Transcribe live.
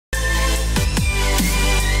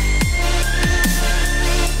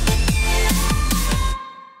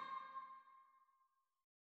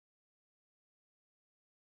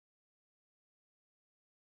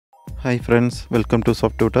Hi friends, welcome to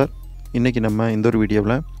Soft Tutor. இன்னைக்கு நம்ம இந்த ஒரு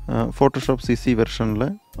வீடியோவில் Photoshop CC வெர்ஷனில்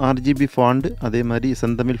RGB ஃபாண்ட் அதே மாதிரி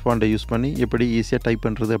செந்தமிழ் ஃபாண்டை யூஸ் பண்ணி எப்படி ஈஸியாக டைப்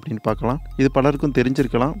பண்ணுறது அப்படின்னு பார்க்கலாம். இது பலருக்கும்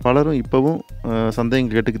தெரிஞ்சிருக்கலாம், பலரும் இப்போவும்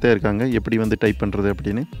சந்தேகம் கேட்டுக்கிட்டே இருக்காங்க எப்படி வந்து டைப் பண்ணுறது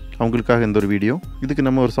அப்படின்னு. அவங்களுக்காக இந்த ஒரு வீடியோ. இதுக்கு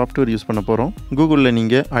நம்ம ஒரு சாஃப்ட்வேர் யூஸ் பண்ண போகிறோம். கூகுளில்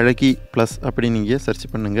நீங்கள் அழகி ப்ளஸ் அப்படின்னு நீங்கள்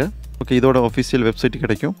சர்ச் பண்ணுங்கள். ஓகே, இதோட ஆஃபிஷியல் வெப்சைட்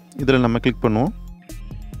கிடைக்கும். இதில் நம்ம கிளிக் பண்ணுவோம்.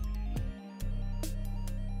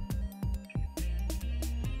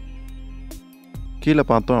 கீழே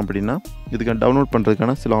பார்த்தோம் அப்படின்னா இதுக்கு டவுன்லோட்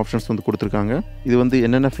பண்ணுறதுக்கான சில ஆப்ஷன்ஸ் வந்து கொடுத்துருக்காங்க. இது வந்து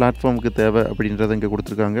என்னென்ன பிளாட்ஃபார்முக்கு தேவை அப்படின்றத இங்கே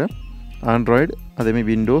கொடுத்துருக்காங்க. ஆண்ட்ராய்டு, அதேமாதிரி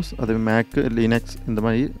விண்டோஸ், அதேமாதிரி மேக்கு, லினக்ஸ் இந்த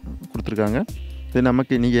மாதிரி கொடுத்துருக்காங்க. இது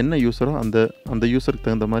நமக்கு நீங்கள் என்ன யூஸரோ அந்த யூஸருக்கு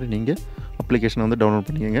தகுந்த மாதிரி நீங்கள் அப்ளிகேஷனை வந்து டவுன்லோட்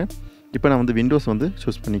பண்ணிக்கோங்க. இப்போ நான் வந்து விண்டோஸ் வந்து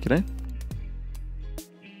சூஸ் பண்ணிக்கிறேன்.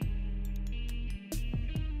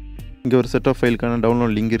 இங்கே ஒரு செட் ஆஃப் ஃபைலுக்கான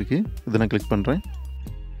டவுன்லோட் லிங்க் இருக்குது. இதை நான் கிளிக் பண்ணுறேன்.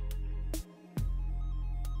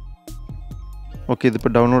 ஓகே, இது இப்போ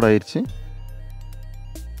டவுன்லோட் ஆயிடுச்சு.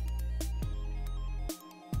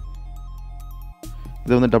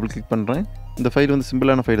 இதை வந்து டபுள் கிளிக் பண்ணுறேன். இந்த ஃபைல் வந்து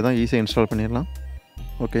சிம்பிளான ஃபைல் தான், ஈஸியாக இன்ஸ்டால் பண்ணிடலாம்.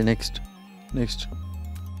 Okay, next.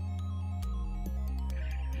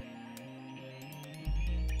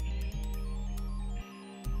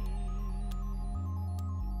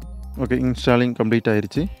 Okay, installing complete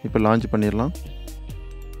ஆயிடுச்சு. இப்போ லான்ச் பண்ணிடலாம்.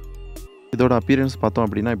 இதோட அப்பியரன்ஸ் பார்த்தோம்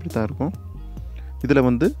அப்படின்னா இப்படி தான் இருக்கும். இதில்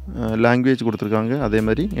வந்து லாங்குவேஜ் கொடுத்துருக்காங்க, அதே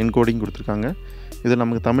மாதிரி என்கோடிங் கொடுத்துருக்காங்க. இதில்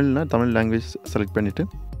நமக்கு தமிழ் லாங்குவேஜ் செலக்ட் பண்ணிவிட்டு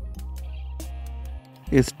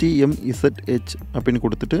STMZH அப்படின்னு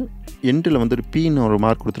கொடுத்துட்டு எண்டில் வந்து ஒரு Pன்னு ஒரு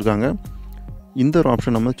மார்க் கொடுத்துருக்காங்க. இந்த ஒரு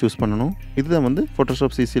ஆப்ஷன் நம்ம சூஸ் பண்ணணும். இதுதான் வந்து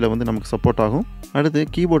Photoshop CCயில் வந்து நமக்கு சப்போர்ட் ஆகும். அடுத்து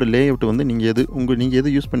கீபோர்டு லேஅவுட் வந்து நீங்கள்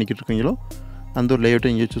எது யூஸ் பண்ணிக்கிட்டு இருக்கீங்களோ அந்த ஒரு லேஅவுட்டை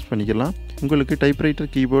இங்கே சூஸ் பண்ணிக்கலாம். உங்களுக்கு டைப்ரைட்டர்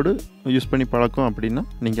கீபோர்டு யூஸ் பண்ணி பழக்கம் அப்படின்னா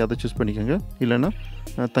நீங்கள் அதை சூஸ் பண்ணிக்கோங்க. இல்லைனா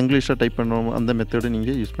தங்கிலீஷாக டைப் பண்ணுவோம் அந்த மெத்தடு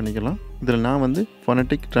நீங்கள் யூஸ் பண்ணிக்கலாம். இதில் நான் வந்து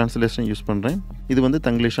ஃபோனட்டிக் ட்ரான்ஸ்லேஷன் யூஸ் பண்ணுறேன். இது வந்து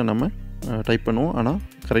தங்கிலீஷாக நம்ம டைப் பண்ணுவோம், ஆனால்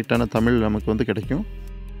கரெக்டான தமிழ் நமக்கு வந்து கிடைக்கும்.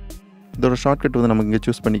 இதோட ஷார்ட்கட் வந்து நமக்கு இங்கே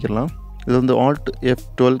சூஸ் பண்ணிக்கலாம். இது வந்து Alt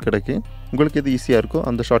F12 கிடைக்கு. உங்களுக்கு எது ஈஸியாக இருக்கோ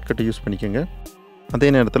அந்த ஷார்ட்கட்டை யூஸ் பண்ணிக்கோங்க. அதே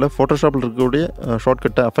நேரத்தில் ஃபோட்டோஷாப்பில் இருக்கக்கூடிய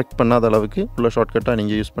ஷார்ட்கட்டை அஃபெக்ட் பண்ணாத அளவுக்கு உள்ள ஷார்ட்கட்டாக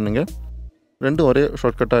நீங்கள் யூஸ் பண்ணுங்கள். ரெண்டும் ஒரே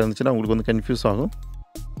ஷார்ட்கட்டாக இருந்துச்சுன்னா உங்களுக்கு வந்து கன்ஃபியூஸ் ஆகும்.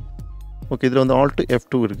 ஓகே, இதில் வந்து Alt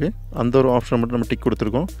F2 இருக்குது. அந்த ஒரு ஆப்ஷனை மட்டும் நம்ம டிக்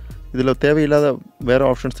கொடுத்துருக்கோம். இதில் தேவையில்லாத வேறு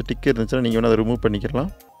ஆப்ஷன்ஸ் டிக் இருந்துச்சுன்னா நீங்கள் வேணால் அதை ரிமூவ்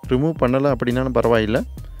பண்ணிக்கலாம். ரிமூவ் பண்ணலை அப்படின்னாலும் பரவாயில்லை,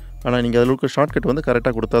 ஆனால் நீங்கள் அதில் இருக்க ஷார்ட்கட் வந்து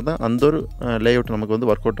கரெக்டாக கொடுத்தா தான் அந்த ஒரு லேஅவுட் நமக்கு வந்து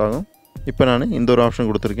ஒர்க் அவுட் ஆகும். இப்போ நான் இந்த ஒரு ஆப்ஷன்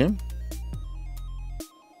கொடுத்துருக்கேன்.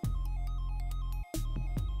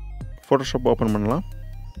 ஃபோட்டோஷாப் ஓப்பன் பண்ணலாம்.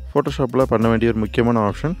 ஃபோட்டோஷாப்பில் பண்ண வேண்டிய ஒரு முக்கியமான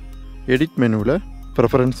ஆப்ஷன், எடிட் மெனுவில்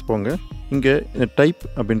ப்ரெஃபரன்ஸ் போங்க. இங்கே டைப்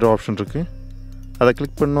அப்படின்ற ஆப்ஷன் இருக்குது. அதை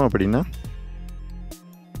கிளிக் பண்ணோம் அப்படின்னா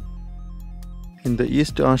இந்த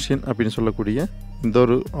ஈஸ்ட் ஆசியன் அப்படின்னு சொல்லக்கூடிய இந்த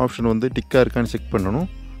ஒரு ஆப்ஷன் வந்து டிக்காக இருக்கான்னு செக் பண்ணணும்.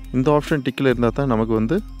 இந்த ஆப்ஷன் டிக்கில் இருந்தால் தான் நமக்கு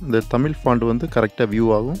வந்து இந்த தமிழ் ஃபாண்ட் வந்து கரெக்டாக வியூ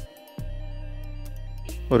ஆகும்.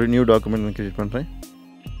 ஒரு நியூ டாக்குமெண்ட் நான் கிரியேட் பண்ணுறேன்.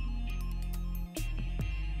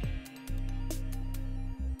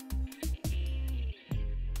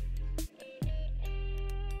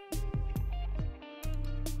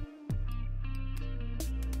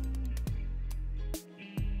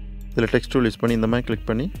 இதில் டெக்ஸ்ட் டூல் யூஸ் பண்ணி இந்த மாதிரி கிளிக்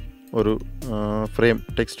பண்ணி ஒரு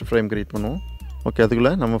டெக்ஸ்ட் ஃப்ரேம் க்ரியேட் பண்ணுவோம். ஓகே,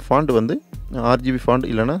 அதுக்குள்ளே நம்ம ஃபாண்ட் வந்து RGB ஃபாண்ட்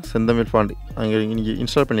இல்லைனா செந்தமிழ் ஃபாண்ட் அங்கே நீங்கள்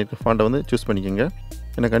இன்ஸ்டால் பண்ணியிருக்க ஃபாண்ட்டை வந்து சூஸ் பண்ணிக்கோங்க.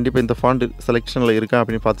 ஏன்னா கண்டிப்பாக இந்த ஃபாண்ட் செலெக்ஷனில் இருக்கா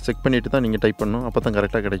அப்படின்னு பார்த்து செக் பண்ணிவிட்டு தான் நீங்கள் டைப் பண்ணணும். அப்போ தான்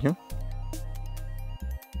கரெக்டாக கிடைக்கும்.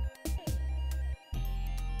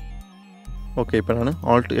 ஓகே, இப்போ நான்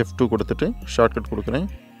Alt F2 கொடுத்துட்டு ஷார்ட்கட்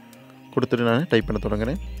கொடுத்துட்டு நான் டைப் பண்ண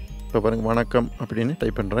தொடங்குறேன். இப்போ பாருங்கள், வணக்கம் அப்படின்னு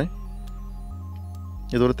டைப் பண்ணுறேன்.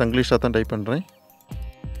 இது ஒரு தங்கிலீஷாக தான் டைப் பண்ணுறேன்.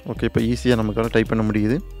 ஓகே, இப்போ ஈஸியாக நமக்கால் டைப் பண்ண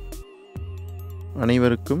முடியுது.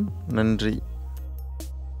 அனைவருக்கும் நன்றி.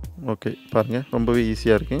 ஓகே, பாருங்கள், ரொம்பவே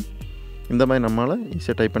ஈஸியாக இருக்குது. இந்த மாதிரி நம்மளால்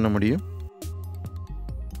ஈஸியாக டைப் பண்ண முடியும்.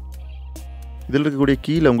 இதில் இருக்கக்கூடிய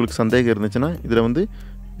கீயில் உங்களுக்கு சந்தேகம் இருந்துச்சுன்னா இதில் வந்து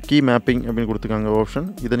கீ மேப்பிங் அப்படின்னு கொடுத்துருக்காங்க ஆப்ஷன்.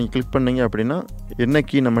 இதை நீங்கள் கிளிக் பண்ணிங்க அப்படின்னா என்ன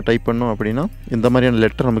கீ நம்ம டைப் பண்ணோம் அப்படின்னா இந்த மாதிரியான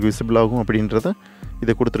லெட்டர் நமக்கு விசிபிள் ஆகும் அப்படின்றத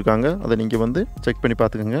இதை கொடுத்துருக்காங்க. அதை நீங்கள் வந்து செக் பண்ணி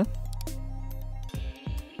பார்த்துக்கோங்க.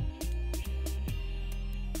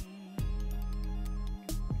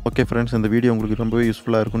 ஓகே ஃப்ரெண்ட்ஸ், இந்த வீடியோ உங்களுக்கு ரொம்பவே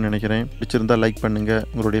யூஸ்ஃபுல்லாக இருக்கும்னு நினைக்கிறேன். பிடிச்சிருந்தால் லைக் பண்ணுங்கள்,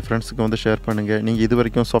 உங்களுடைய ஃப்ரெண்ட்ஸுக்கு வந்து ஷேர் பண்ணுங்கள். நீங்கள் இது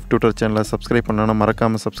வரைக்கும் சாஃப்ட் டியூட்டர் சேனலை சப்ஸ்கிரைப் பண்ணணும்னா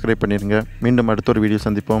மறக்காமல் சப்ஸ்கிரைப் பண்ணிடுங்க. மீண்டும் அடுத்த ஒரு வீடியோ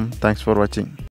சந்திப்போம். தேங்க்ஸ் ஃபார் வாட்சிங்.